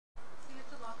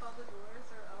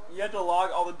You have to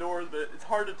log all the doors, but it's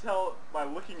hard to tell by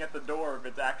looking at the door if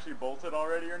it's actually bolted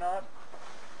already or not.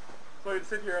 So you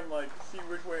sit here and like see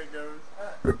which way it goes.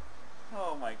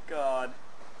 Oh my god.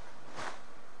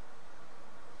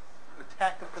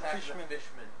 Attack of the Fishman.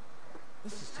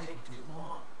 This is taking too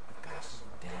long. I've got to slow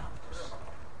down.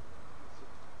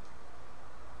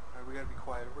 Alright, we gotta be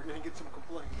quiet. We're gonna get some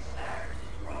complaints.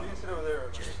 You can sit over there.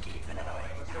 Just keep an eye.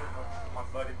 My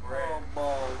buddy Brad. Oh,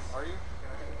 balls. Are you?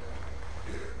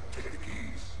 Take the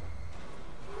keys.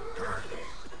 Turn it.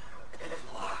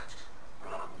 It's locked.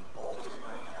 Probably bolted.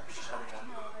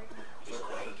 He's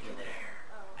awake in there.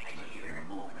 I can hear him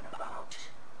moving about.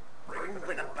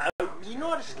 Moving about. You know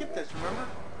how to skip this, remember?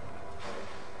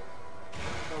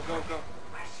 Go.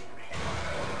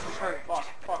 Just hurry. Fuck,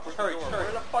 where's the Hurry, door? hurry.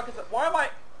 Where the fuck is it? Why am I?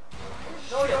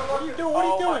 What are you doing? What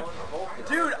are you doing?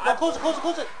 Dude, No,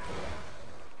 close it.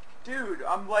 Dude,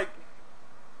 I'm like,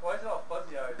 Why is it all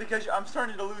fuzzy eyed? because I'm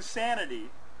starting to lose sanity.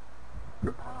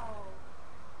 Oh,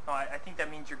 I think that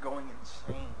means you're going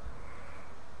insane.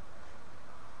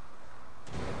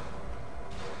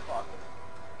 Fuck.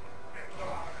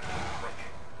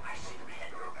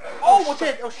 Oh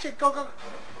shit! Oh shit! Go!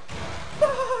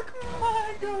 Fuck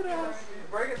my goodness.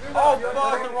 Break it through Oh, that.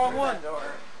 fuck, the wrong one.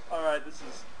 Alright, this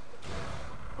is...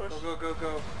 Push.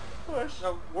 Go. Push.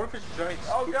 No, what if it's a giant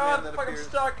Oh spook god, man that fuck, I'm appears?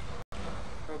 stuck.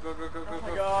 Go. Oh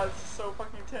my god, this is so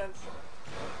fucking tense.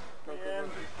 Go. Man.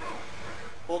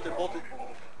 Bolt it.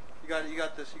 You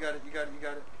got this. You got it.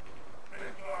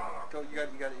 Go, you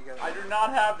got it. I do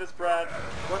not have this, Brad.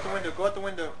 Go out the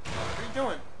window. What are you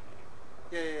doing?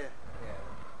 Yeah.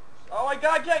 Oh my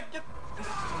god, get...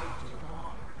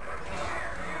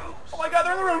 Oh my god,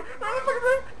 they're in the room! They're in the fucking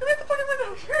room! Give me the fucking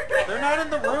window! They're not in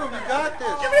the room. You got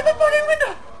this. Give me the fucking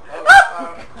window!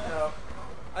 No.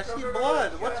 I see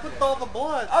blood. What's with all the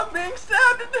blood? I'm being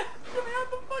stabbed to death! Give me out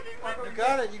the fucking window!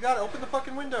 You got it. Open the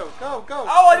fucking window. Go.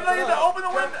 Oh, I didn't know you had to open the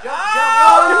window! Jump.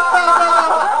 Oh, you